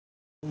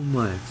Oh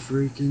my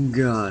freaking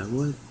god,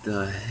 what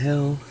the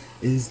hell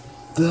is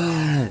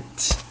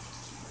that?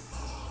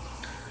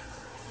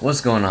 What's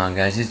going on,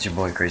 guys? It's your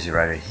boy Crazy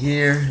Rider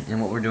here, and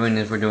what we're doing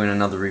is we're doing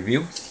another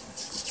review.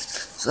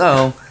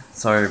 So,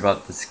 sorry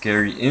about the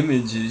scary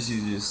images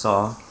you just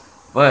saw,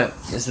 but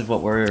this is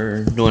what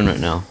we're doing right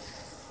now.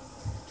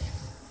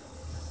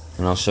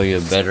 And I'll show you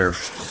a better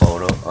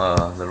photo,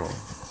 little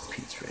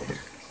piece right here.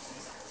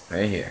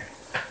 Right here.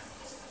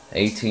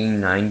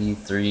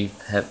 1893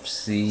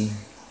 Pepsi.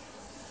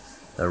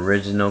 The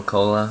original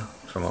cola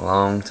from a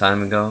long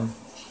time ago.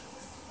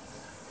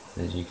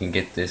 As you can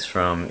get this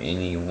from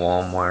any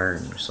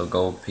Walmart, so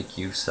go pick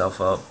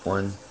yourself up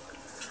one.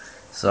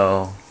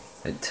 So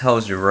it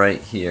tells you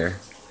right here,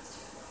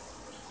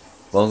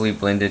 boldly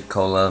blended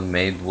cola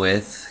made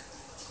with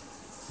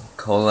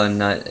cola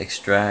nut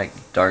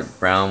extract, dark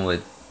brown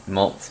with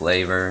malt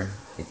flavor,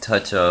 a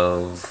touch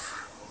of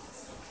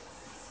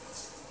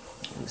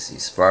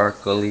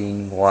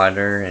sparkling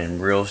water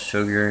and real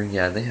sugar.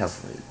 Yeah, they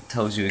have, it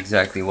tells you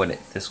exactly what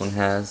this one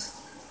has.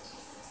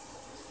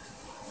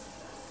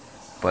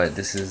 But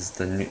this is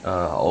the new,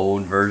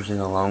 old version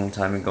a long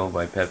time ago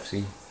by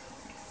Pepsi.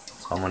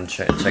 So I'm gonna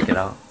check it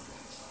out.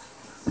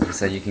 Like I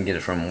said, you can get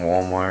it from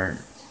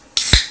Walmart.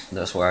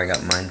 That's where I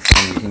got mine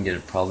from. You can get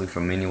it probably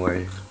from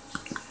anywhere.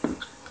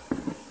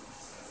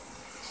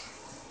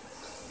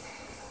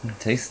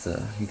 Taste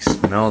the, you can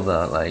smell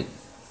the, like,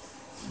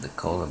 the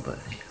cola, but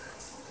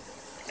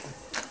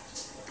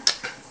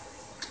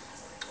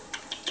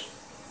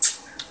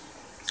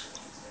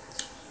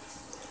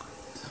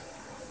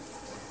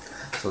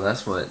so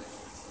that's what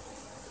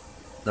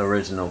the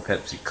original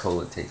Pepsi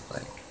Cola tastes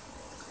like.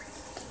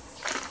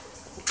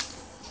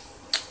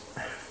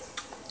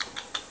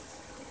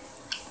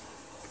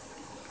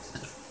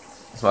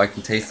 So I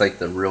can taste like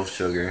the real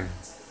sugar.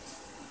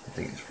 I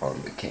think it's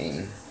probably the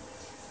cane.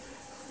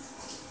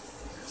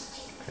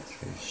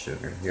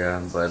 Sugar,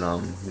 yeah, but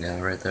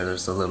yeah, right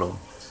there's a little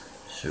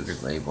sugar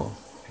label.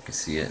 You can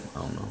see it.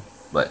 I don't know,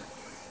 but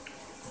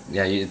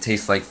yeah, it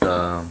tastes like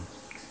the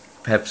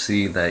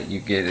Pepsi that you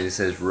get. It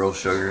says real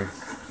sugar.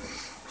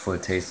 That's what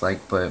it tastes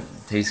like, but it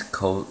tastes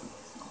cold,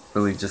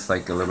 really just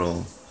like a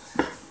little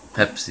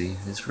Pepsi.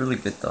 It's really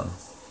good though.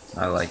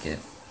 I like it.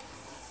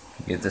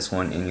 You get this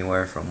one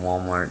anywhere from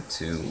Walmart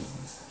to,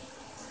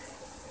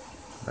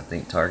 I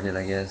think, Target,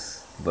 I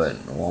guess, but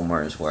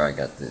Walmart is where I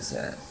got this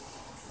at.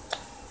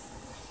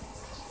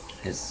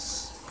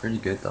 It's pretty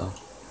good though.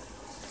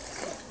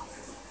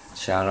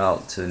 Shout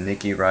out to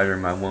Nikki Ryder,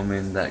 my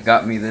woman, that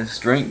got me this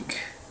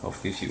drink.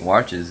 Hopefully she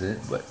watches it,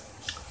 but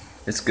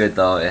it's good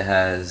though. It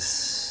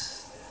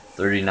has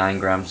 39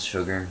 grams of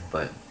sugar,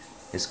 but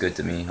it's good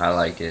to me. I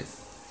like it.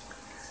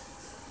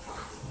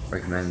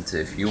 Recommend it.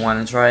 If you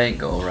want to try it,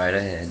 go right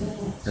ahead,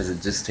 because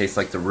it just tastes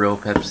like the real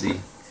Pepsi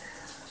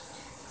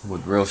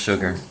with real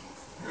sugar.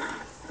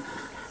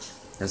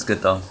 It's good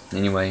though.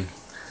 Anyway,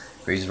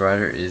 Crazy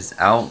Rider is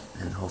out,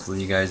 and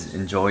hopefully you guys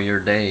enjoy your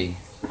day.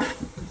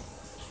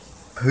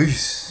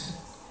 Peace.